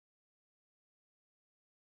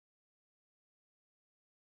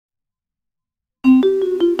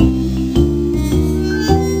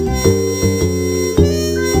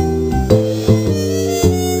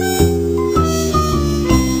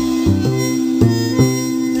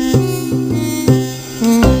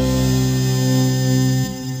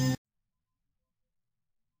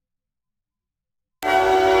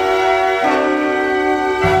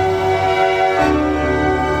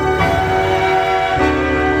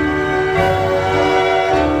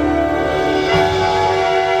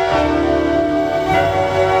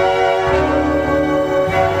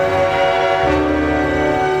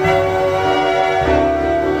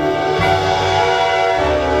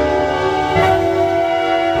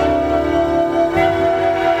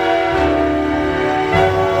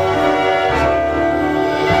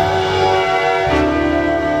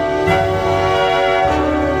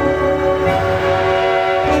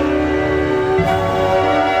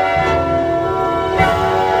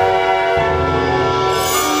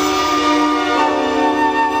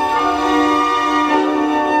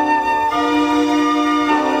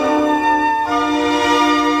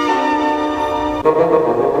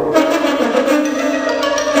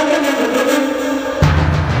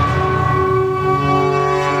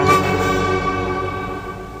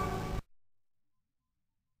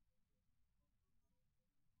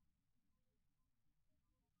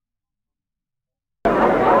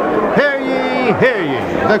hear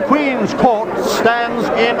ye. The Queen's Court stands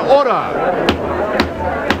in order.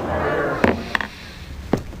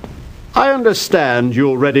 I understand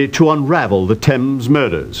you're ready to unravel the Thames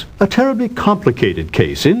murders. A terribly complicated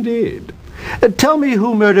case indeed. Tell me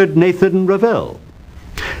who murdered Nathan Ravel.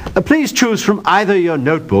 Please choose from either your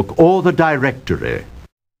notebook or the directory.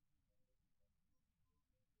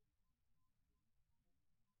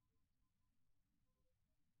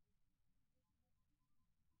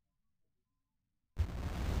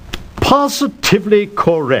 Positively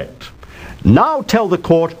correct. Now tell the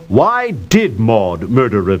court, why did Maud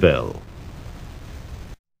murder Ravel?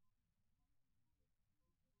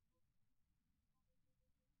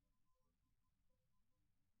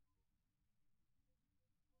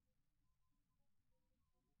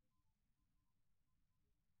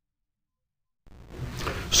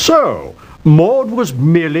 So, Maud was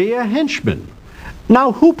merely a henchman.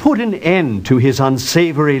 Now, who put an end to his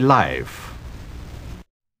unsavory life?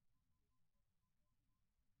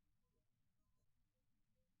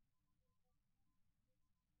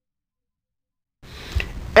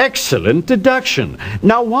 Excellent deduction.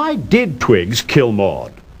 Now, why did Twiggs kill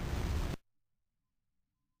Maud?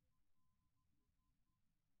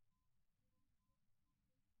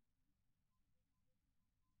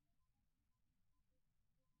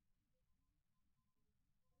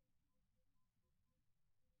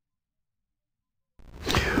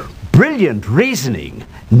 Brilliant reasoning.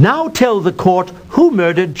 Now tell the court who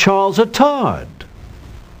murdered Charles Attard.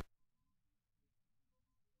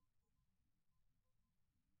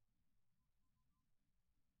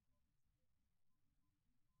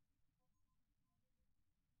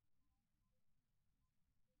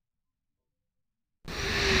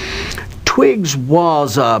 Twiggs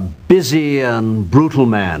was a busy and brutal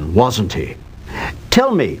man, wasn't he?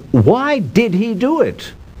 Tell me, why did he do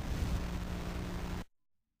it?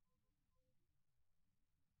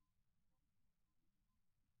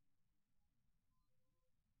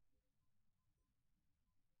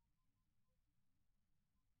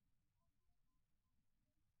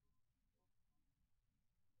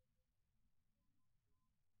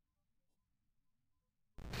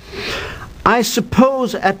 I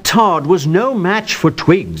suppose Attard was no match for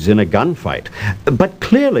Twiggs in a gunfight, but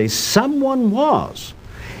clearly someone was.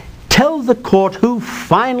 Tell the court who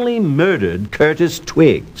finally murdered Curtis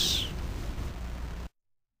Twiggs.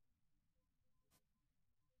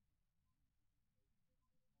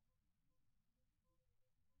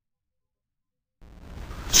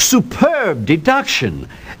 Superb deduction.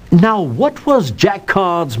 Now, what was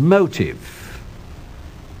Jacquard's motive?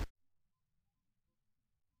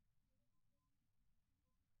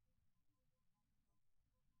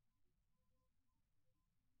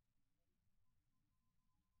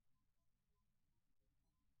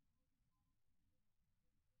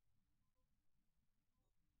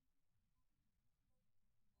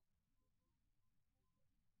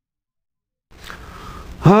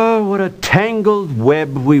 Oh, what a tangled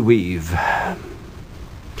web we weave.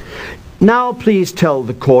 Now please tell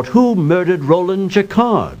the court who murdered Roland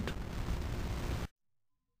Jacquard.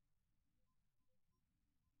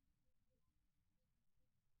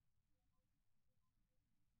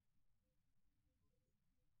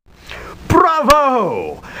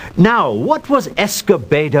 Bravo! Now, what was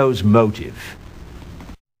Escobedo's motive?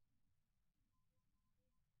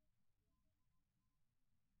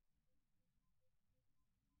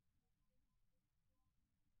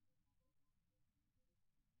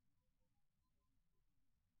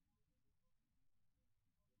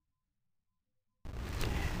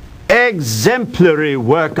 Exemplary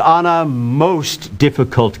work on a most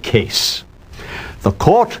difficult case. The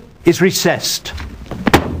court is recessed.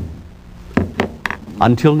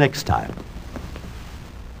 Until next time.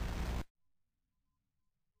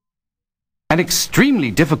 An extremely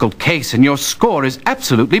difficult case, and your score is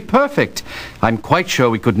absolutely perfect. I'm quite sure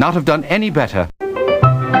we could not have done any better.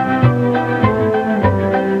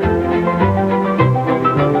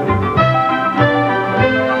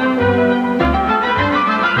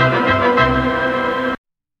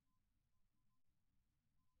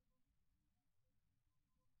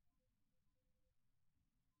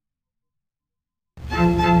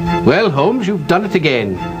 Well, Holmes, you've done it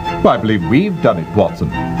again. I believe we've done it, Watson.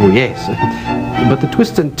 Oh, yes. But the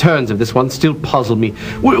twists and turns of this one still puzzle me.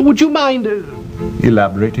 Would you mind...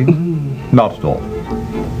 Elaborating? Not at all.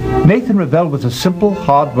 Nathan Ravel was a simple,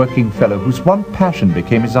 hard-working fellow whose one passion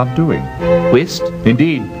became his undoing. Whist?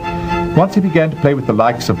 Indeed. Once he began to play with the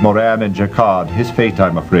likes of Moran and Jacquard, his fate,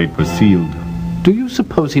 I'm afraid, was sealed. Do you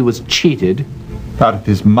suppose he was cheated? Out of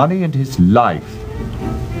his money and his life.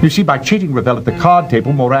 You see, by cheating Ravel at the card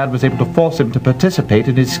table, Moran was able to force him to participate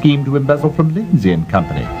in his scheme to embezzle from Lindsay and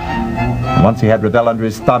Company. And once he had Ravel under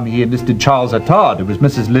his thumb, he enlisted Charles Attard, who was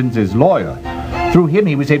Mrs. Lindsay's lawyer. Through him,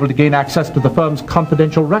 he was able to gain access to the firm's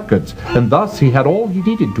confidential records, and thus he had all he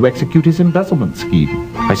needed to execute his embezzlement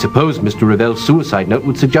scheme. I suppose Mr. Ravel's suicide note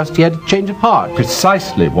would suggest he had a change of heart.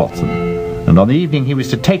 Precisely, Watson. And on the evening he was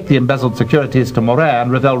to take the embezzled securities to Moran,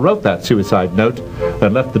 Ravel wrote that suicide note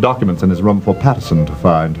and left the documents in his room for Patterson to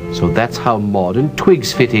find. So that's how Maud and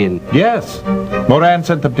Twiggs fit in. Yes. Moran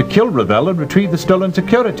sent them to kill Ravel and retrieve the stolen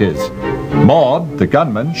securities. Maud, the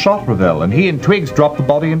gunman, shot Ravel, and he and Twiggs dropped the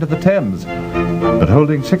body into the Thames. But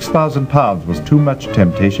holding £6,000 was too much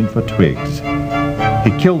temptation for Twiggs.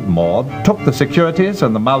 He killed Maud, took the securities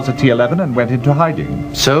and the Mauser T11 and went into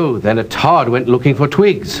hiding. So then Attard went looking for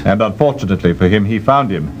Twiggs. And unfortunately for him, he found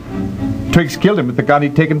him. Twiggs killed him with the gun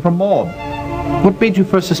he'd taken from Maud. What made you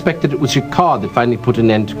first suspect that it was Jacquard that finally put an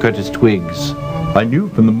end to Curtis Twiggs? I knew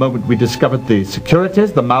from the moment we discovered the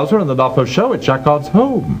securities, the Mauser and the Lotho show at Jacquard's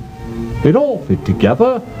home. It all fit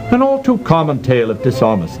together, an all too common tale of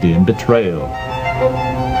dishonesty and betrayal.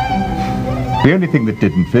 The only thing that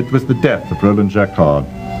didn't fit was the death of Roland Jacquard.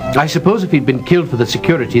 I suppose if he'd been killed for the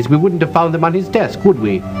securities, we wouldn't have found them on his desk, would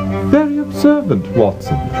we? Very observant,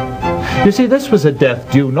 Watson. You see, this was a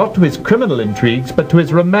death due not to his criminal intrigues, but to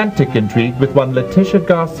his romantic intrigue with one Letitia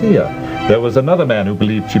Garcia. There was another man who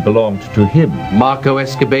believed she belonged to him. Marco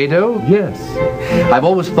Escobedo? Yes. I've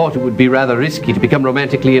always thought it would be rather risky to become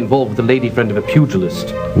romantically involved with a lady friend of a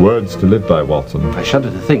pugilist. Words to live by, Watson. I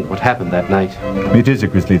shudder to think what happened that night. It is a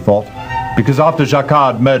grisly thought. Because after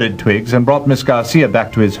Jacquard murdered Twiggs and brought Miss Garcia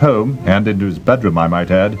back to his home, and into his bedroom, I might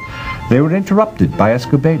add, they were interrupted by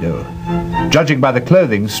Escobedo. Judging by the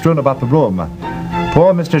clothing strewn about the room,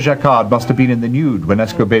 poor Mr. Jacquard must have been in the nude when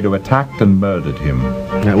Escobedo attacked and murdered him.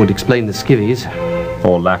 That would explain the skivvies.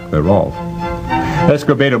 Or lack thereof.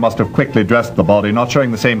 Escobedo must have quickly dressed the body, not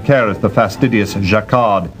showing the same care as the fastidious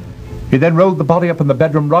Jacquard. He then rolled the body up in the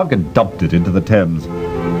bedroom rug and dumped it into the Thames.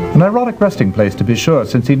 An ironic resting place, to be sure,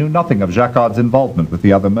 since he knew nothing of Jacquard's involvement with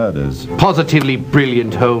the other murders. Positively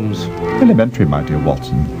brilliant, Holmes. Elementary, my dear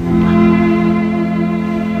Watson.